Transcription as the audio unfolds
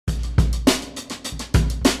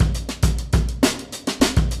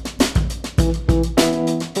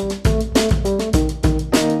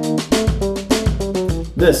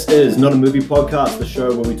This is Not a Movie Podcast, the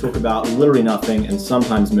show where we talk about literally nothing and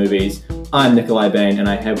sometimes movies. I'm Nikolai Bain, and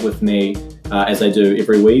I have with me, as I do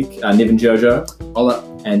every week, Nevin Jojo. Hola.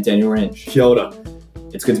 And Daniel Wrench. Kia ora.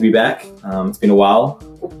 It's good to be back. It's been a while.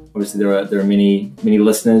 Obviously, there are many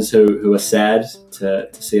listeners who are sad to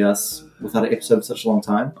see us without an episode for such a long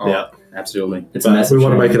time. Oh, yeah, absolutely. It's a massive We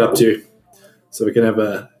want to shame. make it up to you, so we can have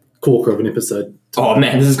a corker of an episode. Oh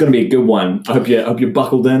man, this is going to be a good one. I hope you're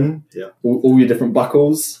buckled in. Yeah. All your different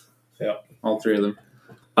buckles. Yeah. All three of them.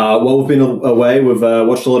 While we've been away, we've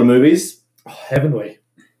watched a lot of movies. Haven't we?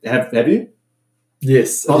 Have you?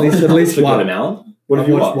 Yes, at least Forgot one. it now. What have I've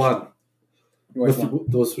you watched watched? one.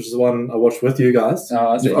 Which is the one I watched with you guys.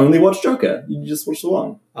 You've only watched Joker. You just watched the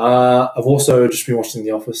one. I've also just been watching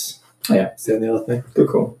The Office. Oh, yeah. Is that the other thing? Good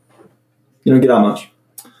call. You don't get out much.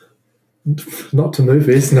 Not to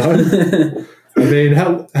movies, no. I mean,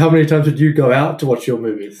 how many times did you go out to watch your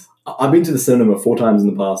movies? I've been to the cinema 4 times in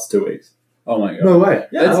the past 2 weeks. Oh my god. No way.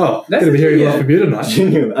 Yeah. Wow. that's Going to be hearing a lot yeah. from you tonight.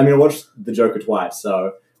 Genuinely. I mean, I watched The Joker twice,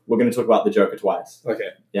 so we're going to talk about The Joker twice.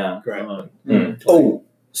 Okay, Yeah. great. Oh,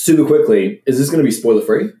 super quickly, is this going to be spoiler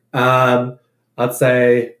free? I'd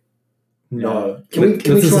say no. Can we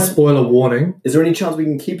this is try a spoiler warning. Is there any chance we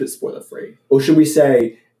can keep it spoiler free? Or should we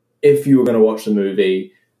say, if you were going to watch the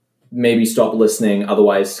movie, maybe stop listening,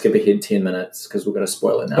 otherwise skip ahead 10 minutes because we're going to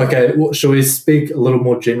spoil it now? Okay, well, shall we speak a little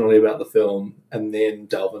more generally about the film and then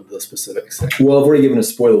delve into the specifics? Well, I've already given a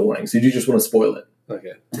spoiler warning, so you just want to spoil it.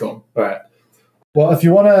 Okay, Cool. all right. Well, if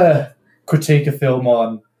you want to critique a film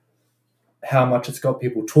on how much it's got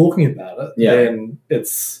people talking about it, Yeah. then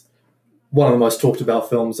it's one of the most talked about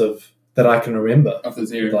films that I can remember Of the in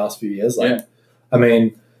series. the last few years. Yeah. I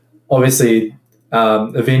mean, obviously,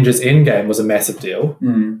 Avengers Endgame was a massive deal.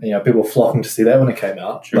 Mm. You know, people were flocking to see that when it came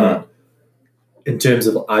out. Sure. But in terms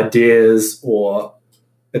of ideas or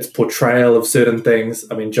its portrayal of certain things,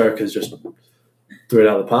 I mean, Joker's just threw it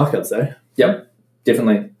out of the park, I'd say. Yep,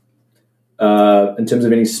 definitely. In terms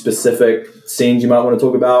of any specific scenes you might want to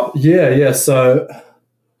talk about? Yeah. So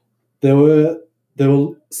there were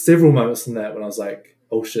several moments in that when I was like,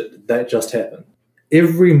 oh shit, that just happened.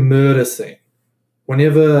 Every murder scene,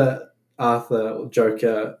 whenever Arthur or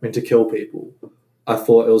Joker went to kill people, I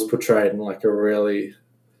thought it was portrayed in like a really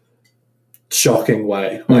shocking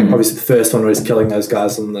way. Like obviously the first one where he's killing those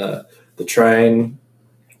guys on the train,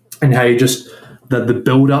 and how you just the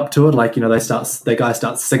build up to it, like, you know, the guy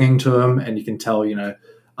starts singing to him, and you can tell, you know,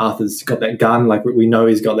 Arthur's got that gun, like we know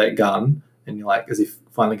he's got that gun, and you're like, is he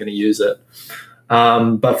finally going to use it?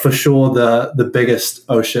 But for sure, the biggest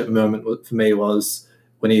oh shit moment for me was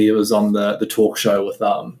when he was on the talk show with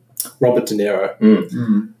Robert De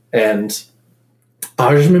Niro, and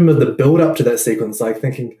I just remember the build up to that sequence, like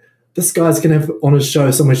thinking, this guy's going to have on his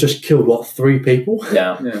show someone's just killed 3 people.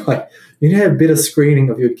 Yeah. Yeah. Like, you need to have better screening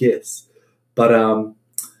of your guests. But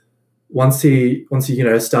once he you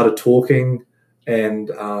know started talking and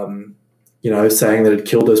you know saying that he'd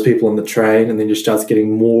killed those people on the train, and then just starts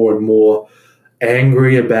getting more and more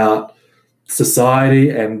angry about society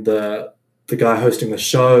and the guy hosting the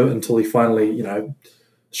show, until he finally, you know,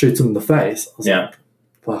 shoots him in the face. I was like,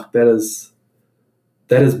 fuck, that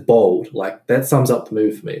is bold. Like, that sums up the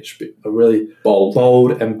movie for me. It should be a really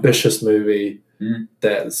bold, ambitious movie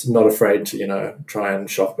that's not afraid to, you know, try and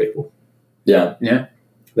shock people. Yeah. Yeah.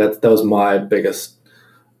 That was my biggest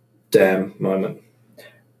damn moment.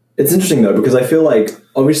 It's interesting, though, because I feel like,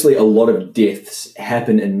 obviously, a lot of deaths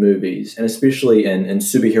happen in movies, and especially in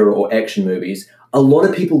superhero or action movies, a lot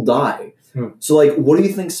of people die. So, like, what do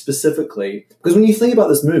you think specifically? Because when you think about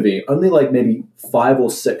this movie, only, like, maybe 5 or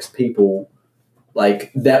 6 people,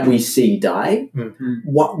 like, that we see die.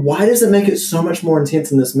 Why does it make it so much more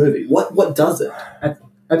intense in this movie? What does it?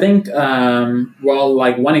 I think, well,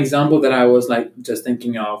 like one example that I was like just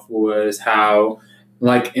thinking of was how,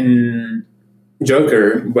 like in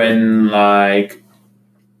Joker, when like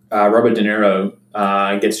Robert De Niro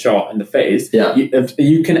gets shot in the face,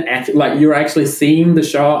 you can act like you're actually seeing the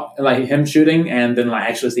shot, like him shooting, and then like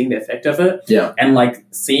actually seeing the effect of it, and like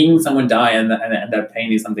seeing someone die, and that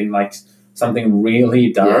pain is something like something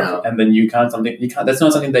really dark, and then you can't. That's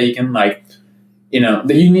not something that you can like. You know,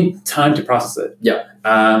 that you need time to process it. Yeah.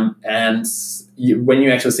 And when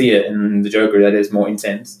you actually see it in the Joker, that is more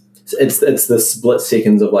intense. So it's the split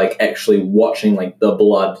seconds of like actually watching like the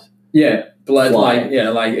blood. Yeah, blood, fly.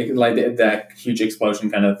 like that huge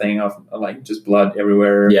explosion kind of thing of like just blood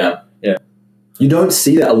everywhere. Yeah. You don't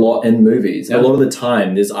see that a lot in movies. A lot of the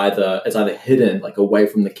time, it's either hidden like away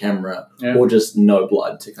from the camera, or just no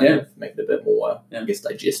blood to kind of make it a bit more, I guess,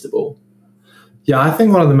 digestible. Yeah, I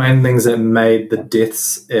think one of the main things that made the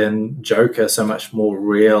deaths in Joker so much more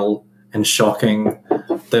real and shocking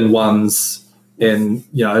than ones in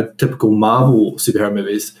typical Marvel superhero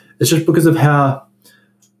movies. It's just because of how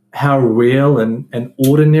real and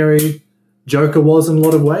ordinary Joker was in a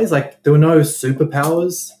lot of ways. Like there were no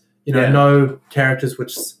superpowers, no characters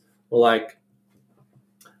which were like,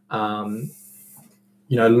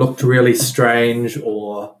 looked really strange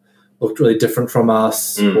or looked really different from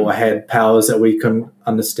us or had powers that we couldn't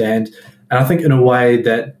understand. And I think in a way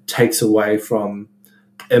that takes away from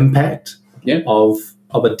impact of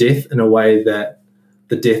a death in a way that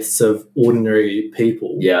the deaths of ordinary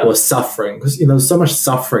people were suffering. Because, there's so much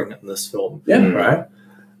suffering in this film, right?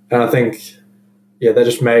 And I think, they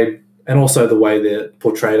just made, and also the way they're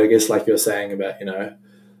portrayed, I guess, like you're saying about,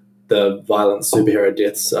 the violent superhero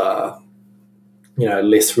deaths are,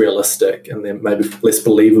 less realistic and then maybe less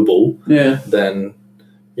believable than,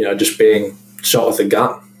 just being shot with a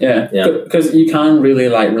gun. Yeah, because you can't really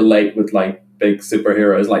like relate with like big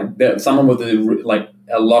superheroes. Like someone with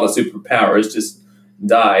a lot of superpowers just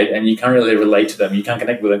died, and you can't really relate to them. You can't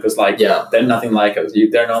connect with them because they're nothing like us.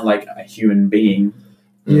 They're not like a human being.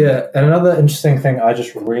 Yeah, and another interesting thing I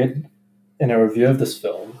just read in a review of this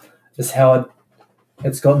film is how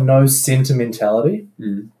it's got no sentimentality.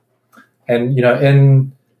 And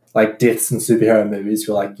in like deaths in superhero movies,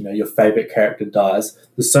 you're like your favorite character dies.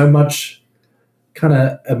 There's so much kind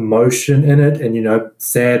of emotion in it, and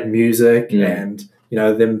sad music, and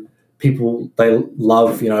them people they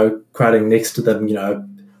love crowding next to them,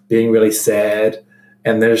 being really sad,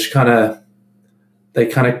 and they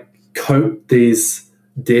kind of coat these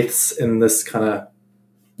deaths in this kind of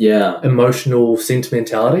emotional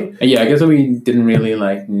sentimentality. I guess we didn't really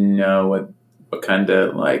like know what kind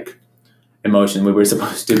of like emotion we were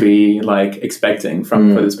supposed to be like expecting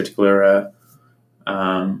from for this particular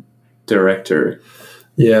director.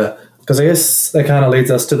 Yeah, because I guess that kind of leads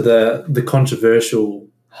us to the controversial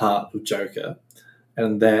heart of Joker,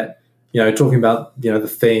 and that talking about the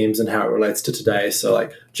themes and how it relates to today. So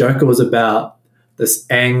like Joker was about this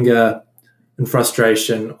anger and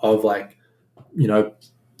frustration of like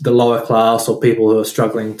the lower class or people who are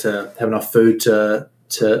struggling to have enough food to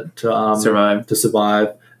survive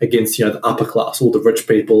against the upper class, all the rich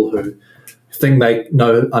people who think they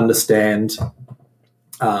understand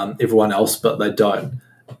everyone else, but they don't.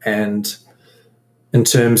 And in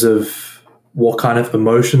terms of what kind of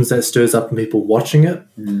emotions that stirs up in people watching it,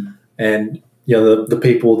 and the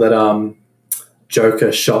people that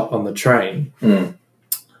Joker shot on the train, I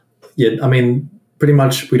mean, pretty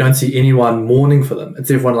much we don't see anyone mourning for them. It's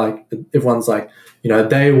everyone's like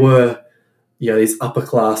they were these upper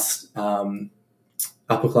class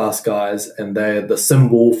guys, and they're the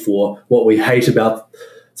symbol for what we hate about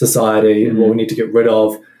society and what we need to get rid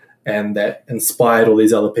of, and that inspired all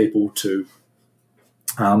these other people to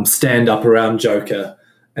stand up around Joker.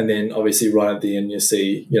 And then obviously right at the end you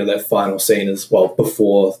see that final scene as well,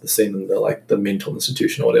 before the scene in the mental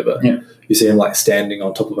institution or whatever. You see him like standing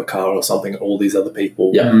on top of a car or something, and all these other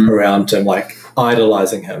people around him like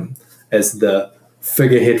idolizing him as the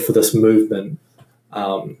figurehead for this movement,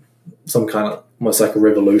 some kind of almost like a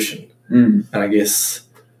revolution. And I guess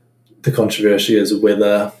the controversy is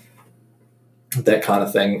whether that kind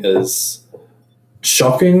of thing is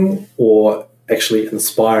shocking or actually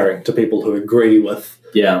inspiring to people who agree with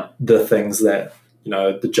the things that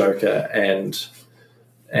the Joker and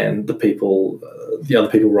the people, the other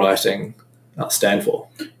people writing stand for.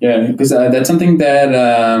 Yeah, because that's something that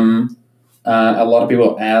a lot of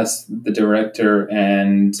people ask the director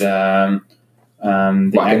and the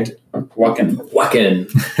actor Joaquin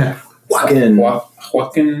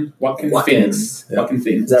Phoenix. Joaquin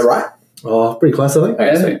Phoenix. Is that right? Oh, pretty close,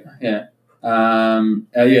 I think. Yeah.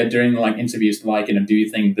 During like interviews, like do you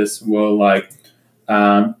think this will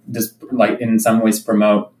just like in some ways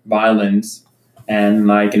promote violence and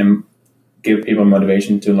like give people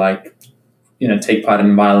motivation to like take part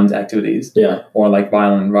in violent activities, or like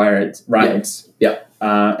violent riots,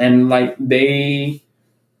 and like they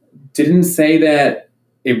didn't say that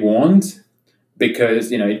it won't, because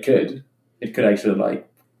it could actually like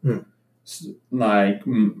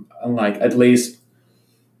at least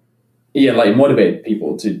motivate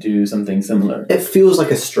people to do something similar. It feels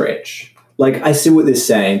like a stretch. Like, I see what they're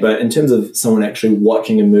saying, but in terms of someone actually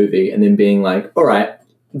watching a movie and then being like, all right,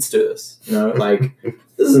 let's do this. Like,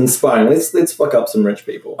 this is inspiring. Let's fuck up some rich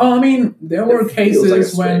people. Oh, I mean, there were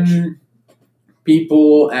cases when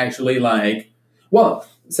people actually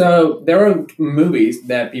so there are movies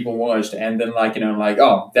that people watched and then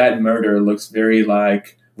oh, that murder looks very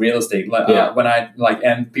like realistic. Like Yeah. when I like,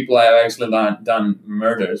 and people have actually done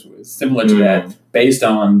murders similar to Mm. that based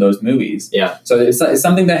on those movies. Yeah. So it's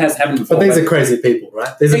something that has happened before. But these are crazy people,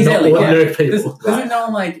 right? These Exactly, are not ordinary This, people. this is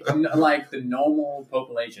not like the normal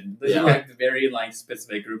population. This Yeah. is like the very like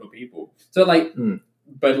specific group of people. So like,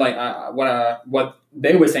 but like what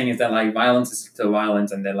they were saying is that like violence is still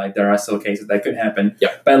violence, and that like there are still cases that could happen.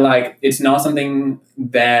 Yeah. But like it's not something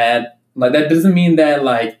that like that doesn't mean that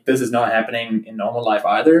like this is not happening in normal life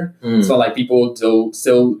either. Mm. So like people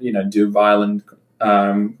still do violent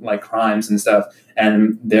like crimes and stuff,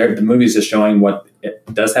 and the movie is just showing what it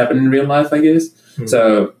does happen in real life, I guess. Mm.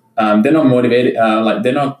 So they're not motivated, like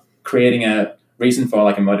they're not creating a reason for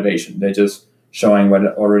like a motivation. They're just showing what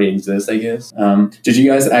already exists, I guess. Did you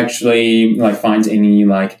guys actually like find any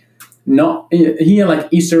like not here like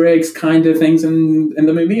Easter eggs kind of things in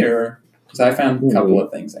the movie, or because I found a couple of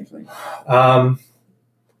things actually.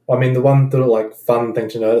 I mean, the one like fun thing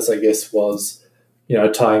to notice, I guess, was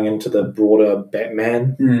tying into the broader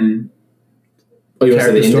Batman Mm. Oh, you want to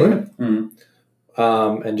say character the story. ending?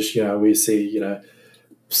 Mm. And just we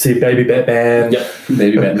see baby Batman, Yep.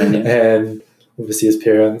 Baby Batman, yeah. and obviously his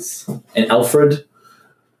parents, And Alfred.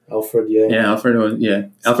 Alfred. Yeah, Alfred was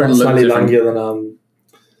Alfred looked slightly different. longer than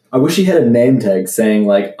I wish he had a name tag saying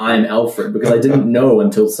like I'm Alfred, because I didn't know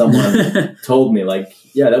until someone told me like,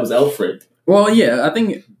 yeah, that was Alfred. Well, yeah, I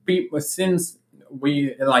think since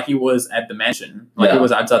he was at the mansion, he Yeah.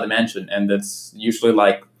 was outside the mansion, and that's usually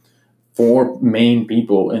like 4 main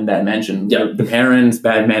people in that mansion. Yeah. The parents,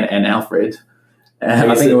 Batman, and Alfred. I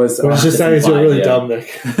guess think it was. Well, it's just saying you're really yeah. dumb,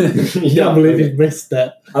 Nick. Yeah, You can't believe you missed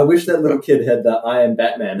that. I wish that little kid had the I am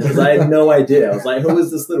Batman, because I had no idea. I was like, who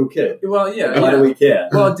is this little kid? Well, yeah. Why do we care?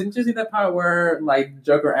 Well, didn't you see that part where like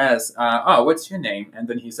Joker asked, "Oh, what's your name?" And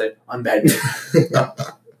then he said, "I'm Batman,"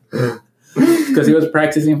 because he was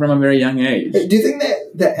practicing from a very young age. Do you think that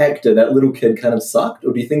the actor, that little kid, kind of sucked,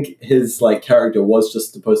 or do you think his like character was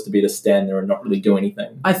just supposed to be to stand there and not really do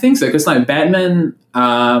anything? I think so, because like Batman,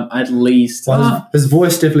 at least Well, his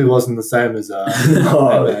voice definitely wasn't the same as No,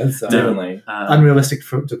 Batman, so definitely. unrealistic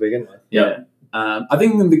to begin with. Yeah. I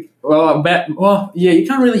think you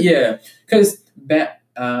can't really, because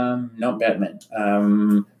not Batman.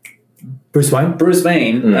 Bruce Wayne. Bruce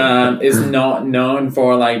Wayne is not known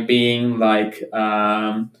for like being like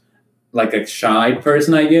a shy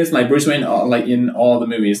person, I guess. Like Bruce Wayne, like in all the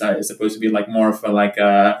movies, is supposed to be like more of a like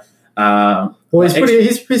a Well,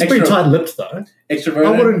 he's pretty tight-lipped though. extroverted.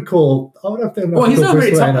 I wouldn't call. I wouldn't think. Well, he's not Bruce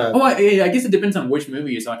very Wayne tough. Oh, I guess it depends on which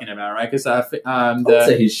movie you're talking about, right? Because I would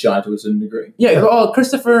say he's shy to a certain degree. well,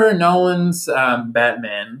 Christopher Nolan's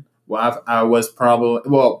Batman was probably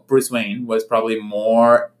Bruce Wayne was probably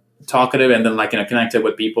more talkative and then like connected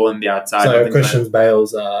with people in the outside. So and things like Christian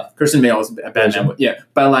Bale's. Christian Bale's Batman,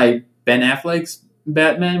 but like Ben Affleck's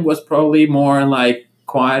Batman was probably more like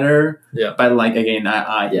quieter. Yeah. But like again,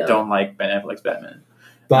 I Yeah. don't like Ben Affleck's Batman.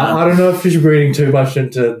 But I don't know if you should be reading too much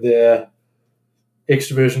into their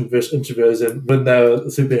extroversion versus introversion when they're a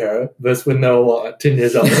superhero versus when they were 10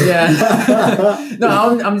 years old. Yeah. No,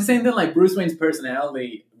 I'm just saying that like Bruce Wayne's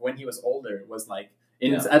personality when he was older was like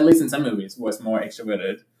at least in some movies was more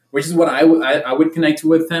extroverted, which is what I would connect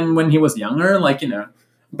with him when he was younger, like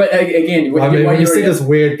But again, when you see this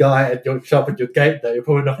weird guy at your shop at your gate, though, you're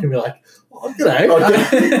probably not going to be like, "Oh, g'day,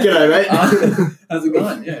 G'day, mate." How's it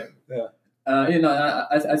going? Yeah.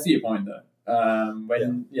 I see your point though.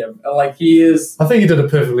 Like he is. I think he did a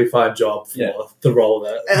perfectly fine job for the role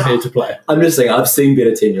that he had to play. I'm just saying, I've seen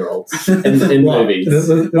better 10-year-olds in movies. This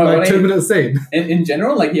is like 2-minute scene. In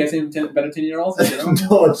general, like he has seen better 10-year-olds in general.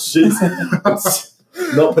 Oh, jeez.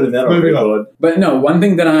 Not putting that on Moving record. But no, one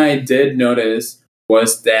thing that I did notice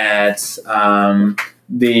was that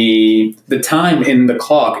the time in the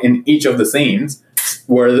clock in each of the scenes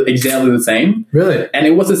were exactly the same. Really? And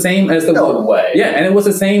it was the same as the No way. Yeah, and it was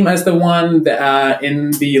the same as the one that,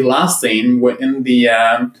 in the last scene in the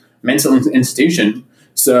mental institution.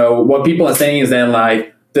 So what people are saying is that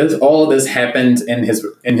like all of this happened in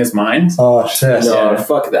his mind. Oh shit! No,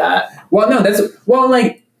 fuck that. Well, no,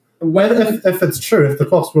 like whether If it's true, if the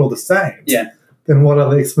clocks were all the same, Yeah. then what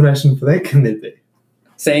other explanation for that can there be?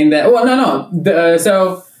 saying that. Well, no.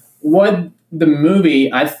 So what the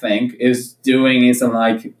movie I think is doing is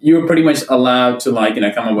like you're pretty much allowed to like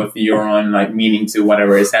come up with your own like meaning to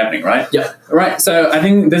whatever is happening, right? Yeah. Right. So I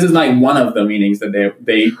think this is like one of the meanings that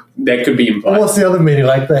that could be implied. What's the other meaning?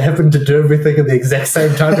 Like they happen to do everything at the exact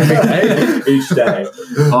same time every day? Each day.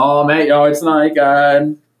 Oh, mate, it's like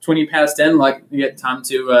 20 past 10, like, you get time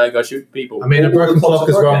to go shoot people. I mean, a Or broken the clocks clock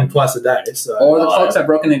are is wrong broken. twice a day. So Or the clocks are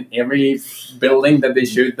broken in every building that they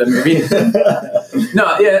shoot the movie.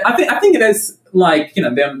 No, yeah, I think it is like, you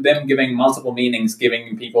know, them giving multiple meanings,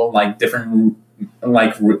 giving people like different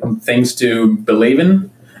like things to believe in,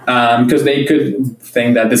 because they could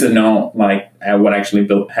think that this is not like what actually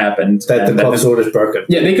happened. that and the clock's this- always broken.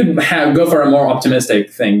 yeah, they could go for a more optimistic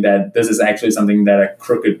thing that this is actually something that a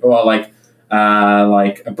crooked or like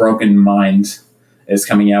a broken mind is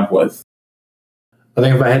coming up with. I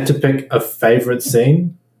think if I had to pick a favorite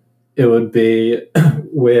scene, it would be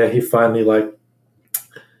where he finally like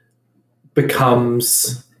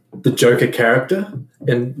becomes the Joker character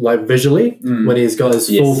in like visually when he's got his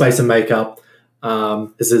full Yes. face of makeup,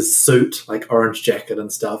 his suit like orange jacket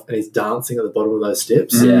and stuff, and he's dancing at the bottom of those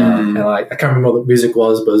steps. Yeah. And like I can't remember what the music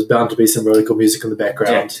was, but it was bound to be some really cool music in the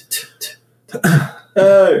background.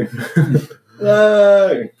 Oh.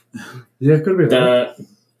 No. Yeah, it could have been. That.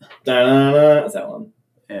 That's that one.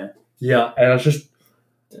 Yeah, and it's just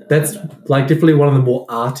that's like definitely one of the more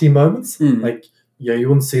arty moments. Mm. Like, yeah, you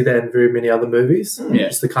wouldn't see that in very many other movies. Yeah.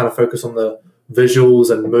 Just the kind of focus on the visuals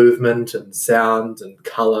and movement and sound and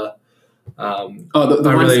color. Oh,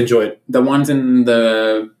 I really enjoyed. the ones in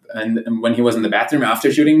the and when he was in the bathroom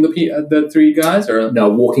after shooting the three guys, or No,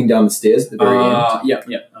 walking down the stairs at the very end.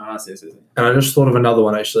 yeah. See. And I just thought of another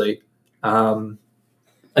one actually.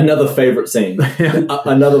 Another favourite scene.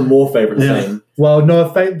 Another more favourite Yeah. scene. Well, no,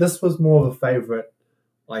 this was more of a favorite,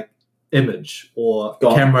 like image or Go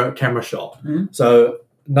on. camera shot. Mhm. So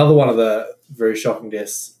another one of the very shocking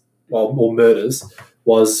deaths, or murders,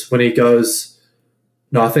 was when he goes.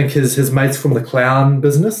 No, I think his mates from the clown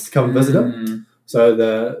business come and visit him. Mm. So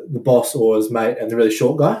the boss or his mate and the really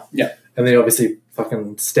short guy. Yeah. And then he obviously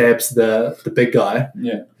fucking stabs the big guy.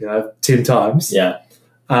 Yeah. 10 times. Yeah.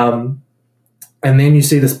 And then you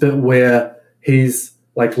see this bit where he's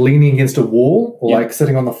like leaning against a wall or Yeah. like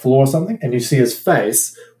sitting on the floor or something, and you see his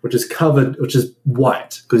face, which is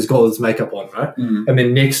white because he's got all his makeup on, right? Mm. And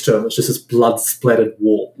then next to him, it's just this blood splattered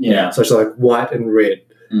wall. Yeah. So it's like white and red,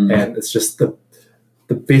 Mm. and it's just the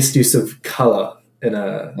best use of color in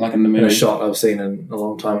a Like in the in a movie. shot I've seen in a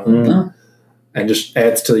long time, Mm. and just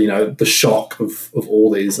adds to the shock of all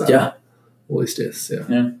these all these deaths. Yeah,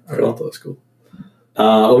 Yeah. I really thought it was cool.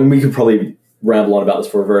 I mean, we could probably ramble on about this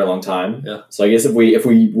for a very long time. Yeah. So I guess if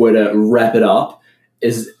we were to wrap it up,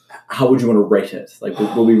 how would you want to rate it? Like,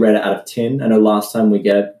 will we rate it out of 10? I know last time we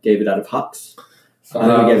gave it out of hucks. I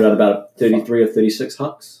think we gave it out about 33 or 36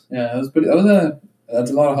 hucks. Yeah,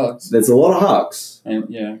 that's a lot of hugs. That's a lot of hucks. And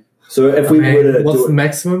yeah. So if we were to what's do the it,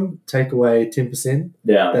 maximum? Take away 10%.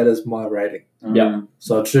 yeah, That is my rating. Yeah.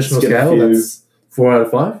 So a traditional Skip a scale, few. that's 4 out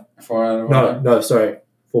of 5. 4 out of No, sorry,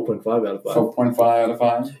 4.5 out of 5. 4.5 out of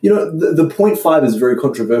 5. you know, the 0.5 is very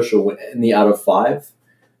controversial in the out of 5.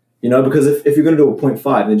 You know, because if you're going to do a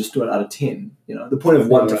 0.5, then just do it out of 10. You know, the point of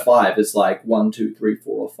 1 to Right. 5 is like 1, 2, 3,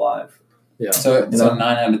 4, or 5. Yeah. So You know? 9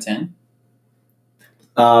 out of 10.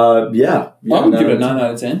 Yeah. I would no, give it a 9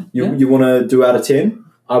 out of 10. You want to do out of 10?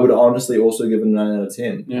 I would honestly also give it a 9 out of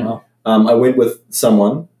 10. Yeah. Wow. I went with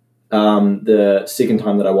someone the second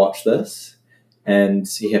time that I watched this, and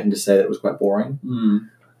he happened to say that it was quite boring. Mm.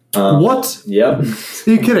 What? Yep. Are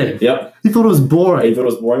you kidding? Yep. You thought it was He boring. thought it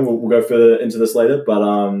was boring. We'll go further into this later, but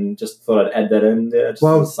just thought I'd add that in there. Just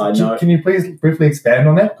Well, as a side note. can you please briefly expand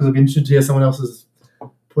on that? Because I'd be interested to hear someone else's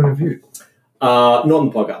point of view. Not on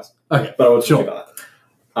the podcast. Okay. But I will Sure. check about that.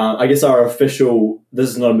 I guess our official "This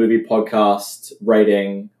is not a movie" podcast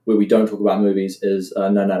rating, where we don't talk about movies, is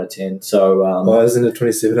 9 out of 10. So, Why isn't it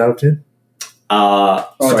 27 out of 10?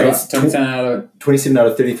 sorry, it's 27 out of 27 out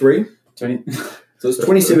of 33. 20. So it's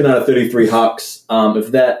 27 out of 33 hucks.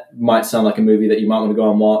 If that might sound like a movie that you might want to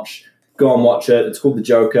go and watch it. It's called The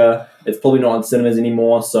Joker. It's probably not in cinemas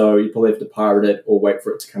anymore, so you probably have to pirate it or wait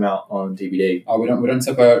for it to come out on DVD. Oh, we don't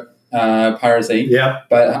support piracy. Yeah.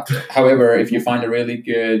 But however, if you find a really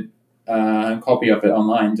good copy of it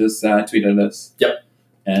online, just tweet at us. Yep.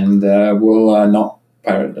 And we'll not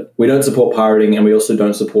pirate it. We don't support pirating, and we also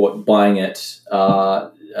don't support buying it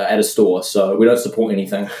at a store, so we don't support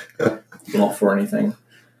anything. Not for anything.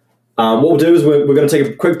 What we'll do is we're going to take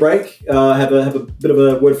a quick break, have a bit of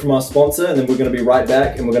a word from our sponsor, and then we're going to be right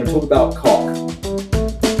back, and we're going to talk about cock.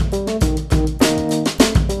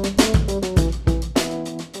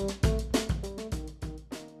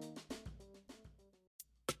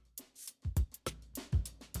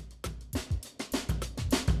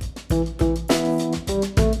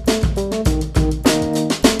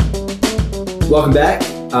 Welcome back.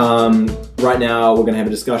 Right now, we're going to have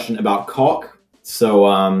a discussion about cock.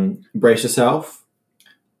 So, brace yourself.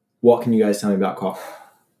 What can you guys tell me about cock?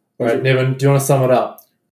 All right, Nevin, do you want to sum it up?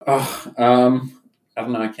 Oh, I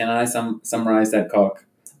don't know. Can I summarize that cock?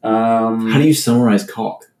 How do you summarize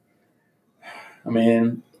cock? I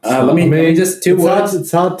mean, let me just two words.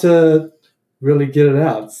 It's hard to really get it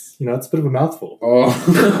out. It's a bit of a mouthful.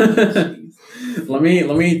 Oh, let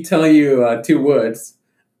me tell you two words.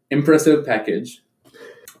 Impressive package.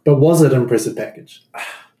 But was it an impressive package?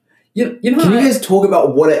 You know. Can you guys talk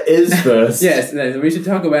about what it is first? Yes, we should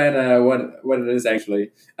talk about what it is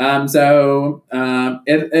actually. So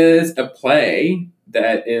it is a play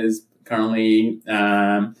that is currently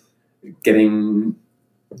getting.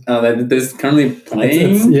 That is currently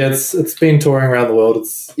playing. It's been touring around the world.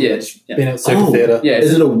 It's been at Circuit Theatre. Yeah,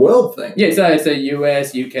 Is it a world thing? Yeah, so it's a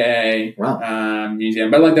US, UK, Wow. New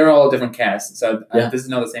Zealand, but like they're all different casts. So Yeah. this is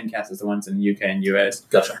not the same cast as the ones in the UK and US.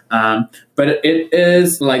 Gotcha. But it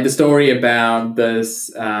is like the story about these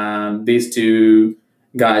two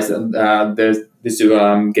guys. There's these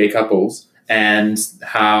two gay couples, and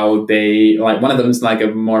how they like one of them is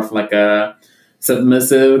like more of like a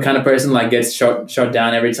submissive kind of person, like gets shot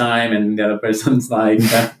down every time, and the other person's like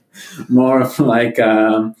more of like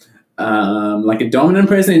a dominant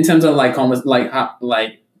person in terms of like almost like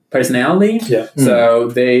personality. Yeah. So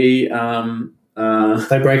they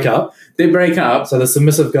break up. They break up. So the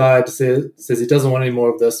submissive guy says he doesn't want any more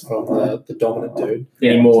of this from the dominant dude.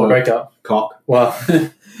 Yeah. So More break up. cock. Well,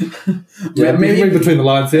 yeah, maybe read between the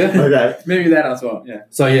lines here. Okay. maybe that as well. Yeah.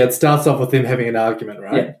 So yeah, it starts off with them having an argument,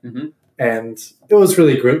 right? Yeah. Mm-hmm. And it was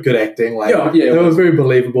really good acting. Like Yeah, it they were was. very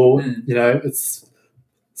believable. Mm. It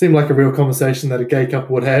seemed like a real conversation that a gay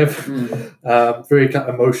couple would have. Mm. Very kind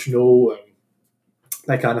of emotional and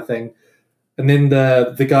that kind of thing. And then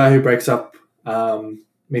the guy who breaks up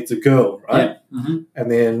meets a girl, right? Yeah. Mm-hmm.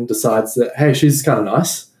 And then decides that, hey, she's kind of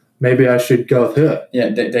nice. Maybe I should go with her. Yeah.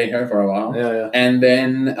 Date her for a while. Yeah. And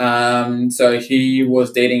then, so he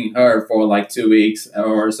was dating her for like 2 weeks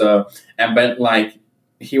or so, but like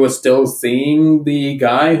he was still seeing the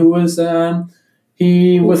guy who was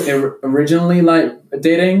he was originally like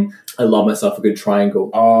dating. I love myself a good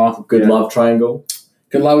triangle. Oh, Good yeah. love triangle.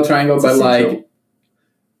 Good love triangle, It's but essential. like,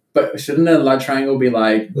 but shouldn't a love triangle be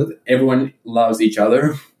like everyone loves each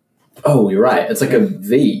other? Oh, you're right. It's like a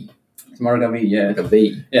V. It's more gonna be Like a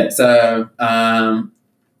V. Yeah, so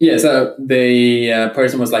so the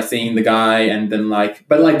person was like seeing the guy, and then like,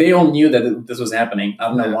 but like they all knew that this was happening. I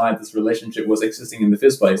don't know why this relationship was existing in the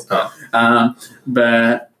first place.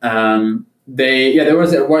 But they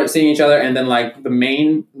were seeing each other, and then like the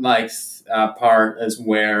main part is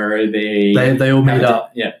where They all meet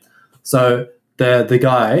up. Yeah, So the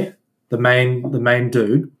guy, the main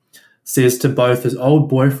dude, says to both his old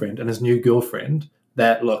boyfriend and his new girlfriend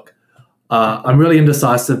that, look, I'm really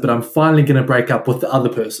indecisive, but I'm finally going to break up with the other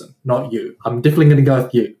person, not you. I'm definitely going to go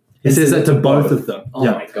with you. He says that to both of them. Oh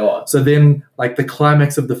my god. So then, like the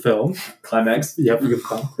climax of the film, Climax. yeah, we can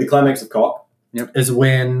find, The climax of cock. is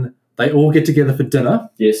when they all get together for dinner,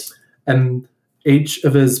 Yes. and each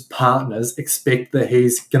of his partners expect that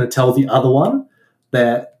he's going to tell the other one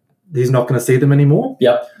that he's not going to see them anymore.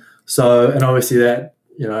 Yep. So, and obviously that,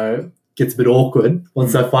 gets a bit awkward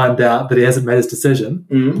once they find out that he hasn't made his decision.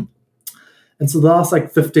 Mm. And so the last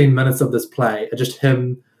 15 minutes of this play are just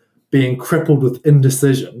him being crippled with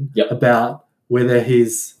indecision Yep. about whether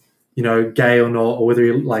he's, gay or not, or whether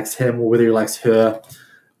he likes him or whether he likes her.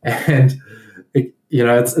 And,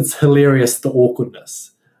 it's hilarious, the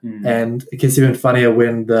awkwardness. Mm. And it gets even funnier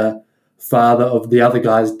when the father of the other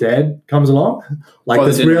guy's dad comes along. Like For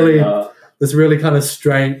the this dinner, really kind of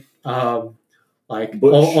straight, Butch.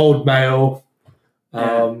 old male,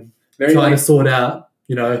 very trying like, to sort out,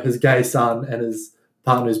 his gay son and his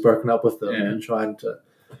partner who's broken up with them, Yeah. and trying to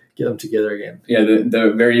get them together again. yeah,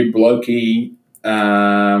 the very blokey,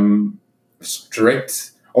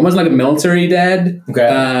 strict, almost like a military dad.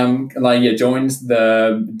 Okay. Joins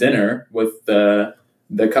the dinner with the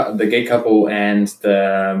gay couple and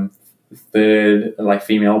the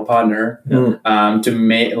female partner to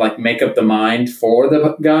make up the mind for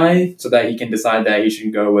the guy so that he can decide that he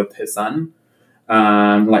should go with his son.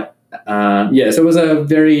 So it was a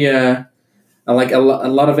very a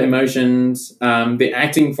lot of emotions. The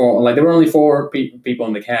acting for there were only 4 people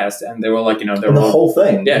in the cast, and they were they And were the all, whole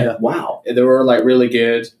thing. Yeah. Wow. they were really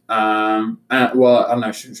good. Well, I don't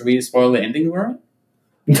know. Should we spoil the ending for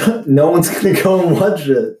it? No one's gonna go and watch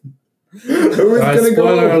it. Who is Alright, gonna go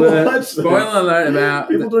spoiler and alert. watch this? Spoiler alert about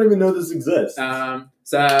People don't even know this exists.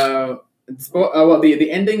 The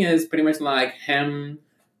ending is pretty much like him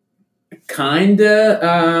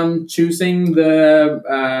kinda choosing the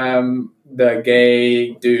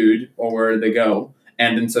gay dude over the girl,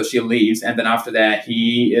 and then so she leaves, and then after that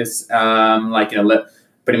he is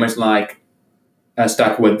pretty much like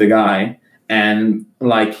stuck with the guy, and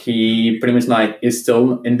like he pretty much like is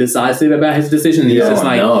still indecisive about his decision.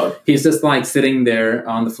 He's just like sitting there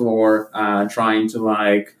on the floor, trying to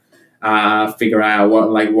like figure out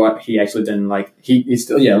what he actually did. Like he's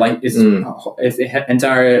still it's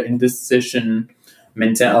entire indecision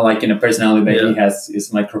mental personality that he has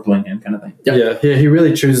is like crippling him, kind of thing. Yeah, he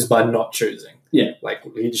really chooses by not choosing. Yeah, like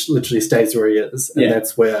he just literally stays where he is, and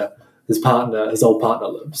that's where his old partner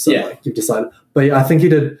lives. So like you've decided, but I think he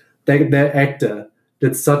did. That actor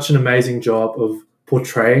did such an amazing job of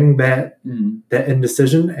portraying that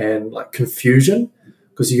indecision and like confusion,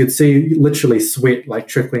 because you could see literally sweat like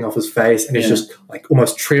trickling off his face, and he's just like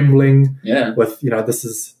almost trembling. Yeah, with this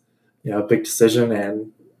is a big decision,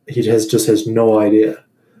 and he has no idea.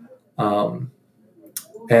 And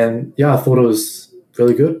I thought it was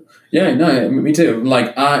really good. Yeah, no, me too.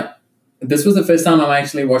 Like this was the first time I'm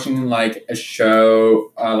actually watching like a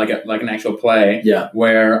show, like an actual play. Yeah.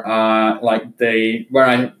 Where where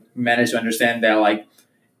I managed to understand that like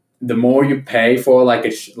the more you pay for like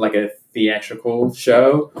a theatrical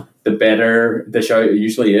show, the better the show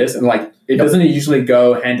usually is, and like it doesn't usually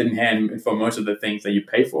go hand in hand for most of the things that you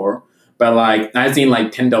pay for. But like I've seen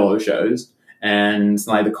like $10 shows, and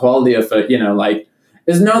like the quality of it, like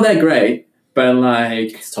is not that great. But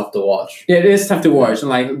like it's tough to watch. Yeah, it is tough to watch. And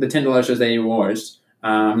like the $10 shows that you watched,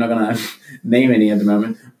 I'm not gonna name any at the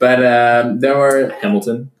moment, but there were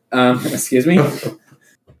Hamilton. Excuse me.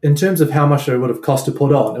 In terms of how much it would have cost to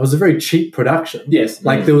put on, it was a very cheap production. Yes,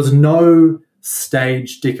 like there was no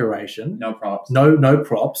stage decoration, no props, no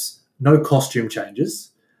props, no costume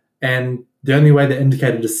changes, and the only way that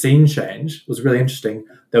indicated a scene change was really interesting.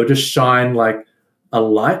 They would just shine like a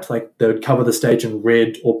light, like they would cover the stage in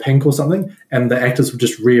red or pink or something, and the actors would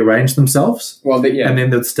just rearrange themselves. Well, and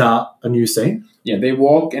then they'd start a new scene. Yeah, they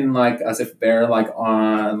walk in like as if they're like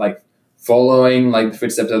on like following like the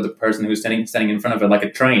footsteps of the person who's standing in front of it, like a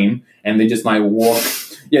train, and they just like walk.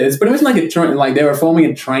 Yeah, it's pretty much like a train. Like they were forming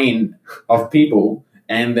a train of people,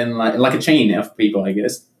 and then like a chain of people, I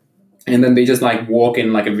guess. And then they just like walk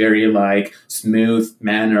in like a very like smooth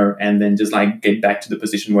manner, and then just like get back to the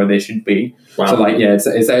position where they should be. Wow. So like it's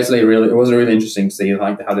actually it was really interesting to see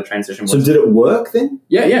like how the transition was. So did it work then?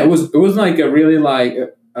 Yeah, it was like a really like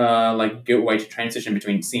good way to transition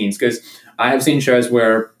between scenes, because I have seen shows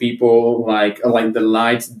where people like the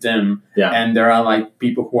lights dim, and there are like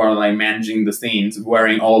people who are like managing the scenes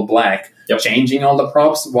wearing all black, changing all the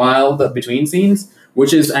props while between scenes.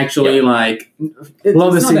 Which is actually like,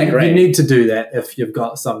 obviously not that great. You need to do that if you've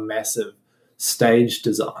got some massive stage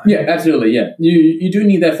design. Yeah, absolutely. Yeah, you do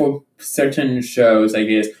need that for certain shows, I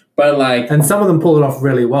guess. But like, and some of them pull it off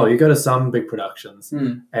really well. You go to some big productions,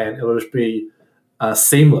 and it'll just be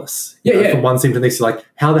seamless. From one scene to the next. Like,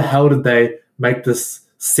 how the hell did they make this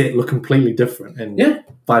set look completely different in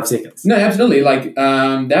 5 seconds? No, absolutely. Like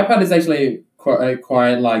that part is actually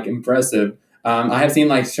quite like impressive. I have seen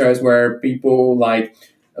like shows where people like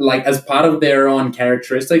as part of their own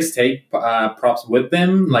characteristics take props with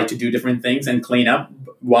them, like to do different things and clean up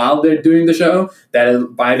while they're doing the show.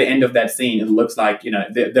 That by the end of that scene, it looks like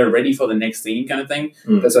they're ready for the next scene, kind of thing.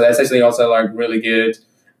 So that's actually also like really good.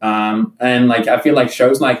 And like I feel like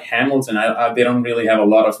shows like Hamilton, they don't really have a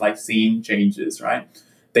lot of like scene changes, right?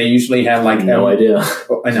 They usually have like no idea.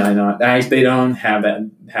 I know. They don't have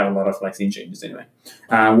a lot of like scene changes anyway.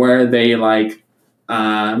 Where they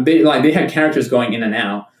they have characters going in and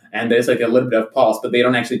out, and there's like a little bit of pause, but they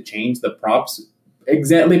don't actually change the props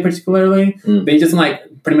exactly particularly. They just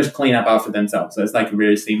like pretty much clean up after themselves. So it's like a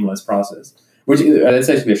very seamless process. Which it's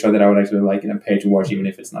actually a show that I would actually like pay to watch, even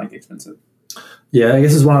if it's not expensive. Yeah, I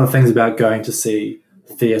guess it's one of the things about going to see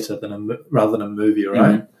theatre rather than a movie,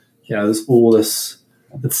 right? There's all this.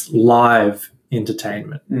 It's live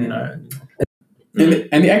entertainment, And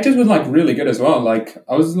the actors were like really good as well. Like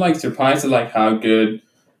I was like surprised at like how good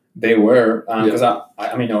they were, because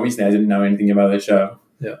I mean obviously I didn't know anything about the show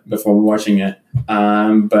before watching it,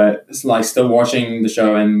 but it's like still watching the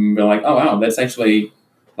show and be like, oh wow, that's actually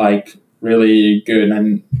like really good.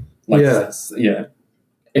 And like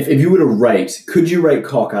If you were to rate, could you rate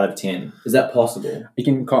Cock out of 10? Is that possible? You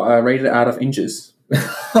can rate it out of inches.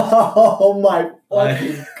 Oh my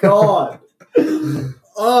fucking god!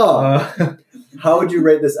 How would you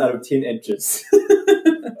rate this out of 10 inches?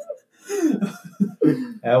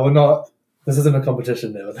 We're not. This isn't a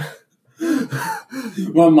competition, David.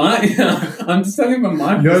 Well, I'm just talking about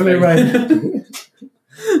my. You're only right.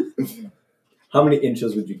 How many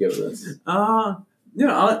inches would you give this? I'll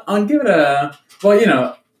give it a.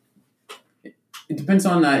 Well, it depends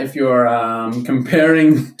on if you're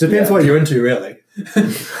comparing. Depends what you're into, really.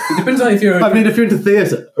 It depends on if you're. I mean, if you're into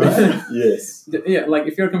theatre, right? Yes. Yeah, like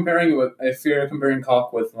if you're comparing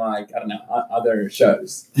cock with like I don't know other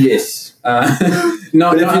shows. Yes. No, But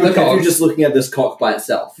not other if you're cocks. just looking at this cock by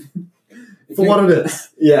itself. If For you- what it is.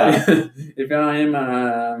 Yeah. If I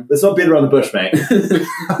am. Let's not beat around the bush, mate.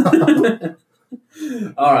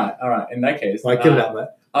 All right. In that case, Like, give it up, mate.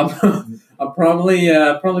 I'll probably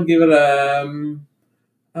give it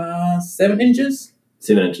 7 inches.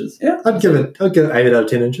 7 inches. I'd give it 8 out of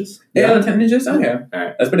 10 inches. 8 out of 10 inches. Okay,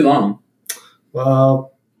 Alright. that's pretty long.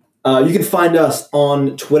 Well, You can find us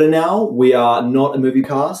on Twitter now. We are Not a Movie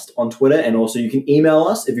Cast on Twitter, and also you can email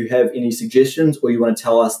us if you have any suggestions or you want to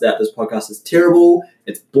tell us that this podcast is terrible,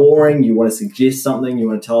 it's boring, you want to suggest something, you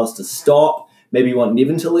want to tell us to stop, maybe you want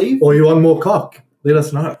Nevin to leave. or you want more cock? Let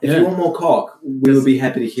us know. If you want more cock, we would be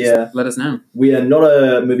happy to hear. Let us know. We are Not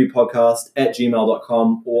a Movie Podcast at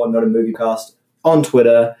gmail.com or Not a Movie Cast on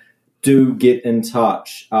Twitter. Do get in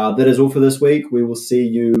touch. That is all for this week. We will see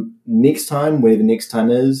you next time, whenever next time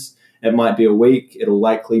is. It might be a week. It'll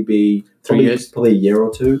likely be 3 years. Probably a year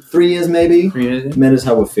or two. 3 years maybe. 3 years. Matters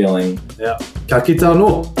how we're feeling. Ka kite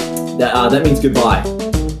anō. That means goodbye.